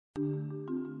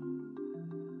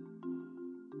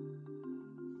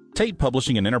Tate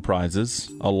Publishing and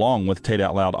Enterprises, along with Tate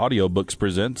Out Loud Audiobooks,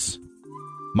 presents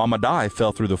Mama Di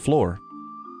Fell Through the Floor,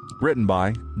 written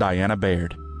by Diana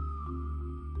Baird.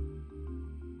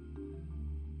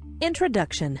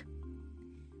 Introduction.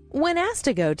 When asked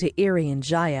to go to Irian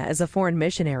Jaya as a foreign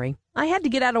missionary, I had to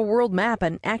get out a world map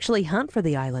and actually hunt for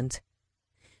the island.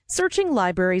 Searching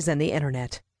libraries and the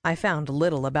internet, I found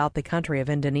little about the country of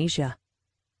Indonesia.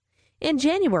 In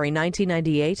January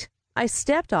 1998, I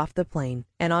stepped off the plane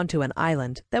and onto an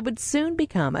island that would soon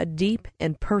become a deep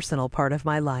and personal part of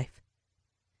my life.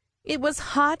 It was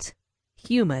hot,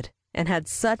 humid, and had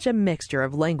such a mixture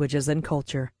of languages and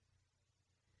culture.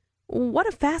 What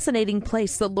a fascinating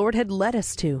place the Lord had led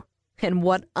us to, and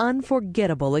what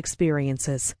unforgettable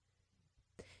experiences.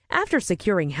 After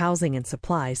securing housing and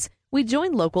supplies, we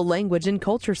joined local language and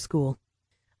culture school.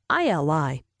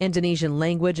 ILI, Indonesian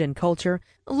Language and Culture,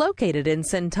 located in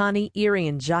Sentani,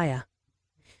 Irian Jaya.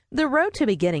 The road to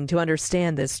beginning to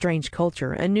understand this strange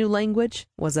culture and new language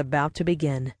was about to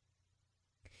begin.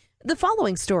 The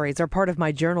following stories are part of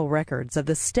my journal records of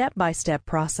the step-by-step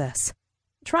process,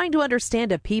 trying to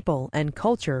understand a people and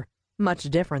culture much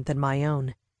different than my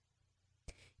own.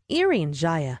 Irian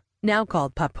Jaya, now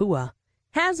called Papua,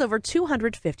 has over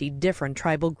 250 different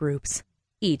tribal groups,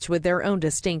 each with their own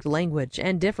distinct language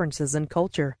and differences in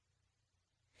culture.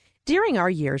 During our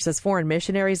years as foreign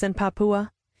missionaries in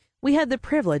Papua, we had the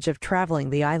privilege of traveling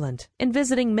the island and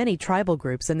visiting many tribal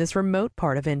groups in this remote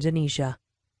part of Indonesia.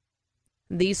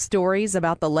 These stories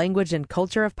about the language and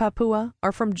culture of Papua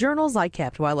are from journals I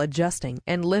kept while adjusting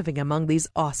and living among these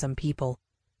awesome people.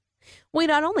 We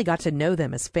not only got to know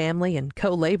them as family and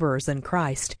co-laborers in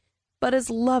Christ, but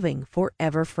as loving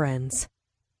forever friends.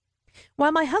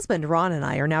 While my husband Ron and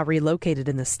I are now relocated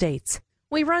in the States,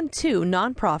 we run 2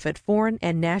 nonprofit foreign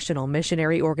and national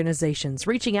missionary organizations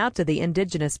reaching out to the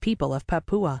indigenous people of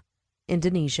Papua,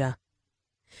 Indonesia.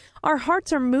 Our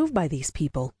hearts are moved by these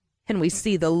people, and we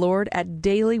see the Lord at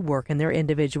daily work in their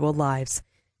individual lives,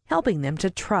 helping them to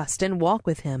trust and walk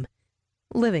with Him,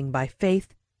 living by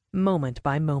faith, moment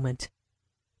by moment.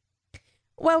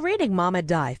 While reading Mama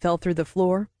Di Fell Through the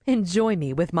Floor, enjoy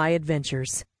me with my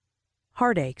adventures,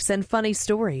 heartaches, and funny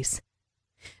stories.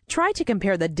 Try to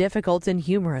compare the difficult and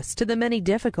humorous to the many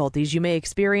difficulties you may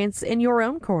experience in your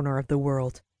own corner of the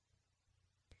world.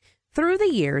 Through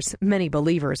the years, many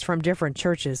believers from different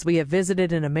churches we have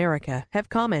visited in America have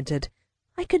commented,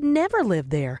 "I could never live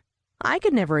there. I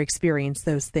could never experience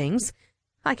those things.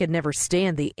 I could never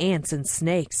stand the ants and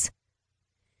snakes."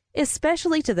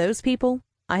 Especially to those people,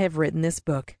 I have written this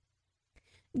book.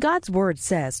 God's Word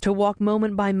says to walk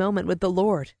moment by moment with the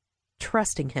Lord,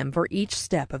 trusting Him for each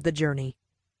step of the journey.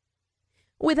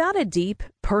 Without a deep,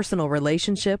 personal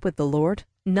relationship with the Lord,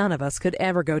 none of us could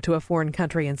ever go to a foreign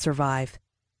country and survive.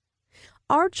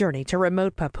 Our journey to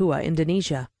remote Papua,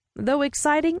 Indonesia, though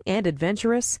exciting and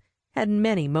adventurous, had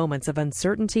many moments of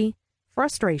uncertainty,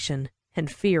 frustration,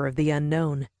 and fear of the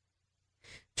unknown.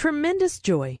 Tremendous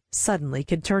joy suddenly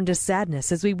could turn to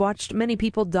sadness as we watched many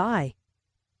people die.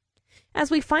 As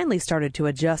we finally started to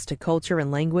adjust to culture and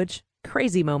language,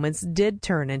 crazy moments did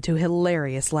turn into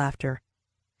hilarious laughter.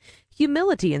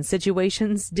 Humility in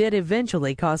situations did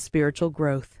eventually cause spiritual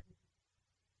growth.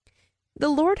 The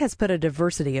Lord has put a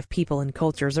diversity of people and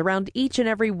cultures around each and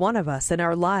every one of us in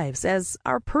our lives as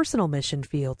our personal mission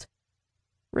field.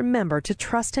 Remember to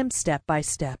trust Him step by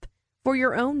step for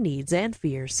your own needs and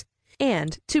fears,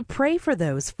 and to pray for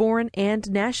those foreign and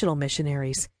national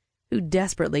missionaries who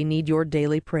desperately need your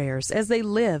daily prayers as they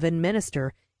live and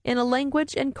minister in a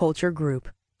language and culture group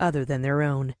other than their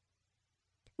own.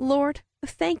 Lord,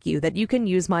 thank You that You can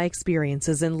use my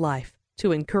experiences in life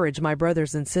to encourage my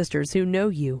brothers and sisters who know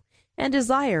You and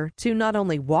desire to not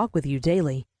only walk with You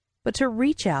daily, but to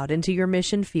reach out into Your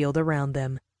mission field around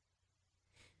them.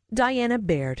 Diana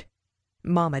Baird,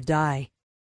 Mama Di.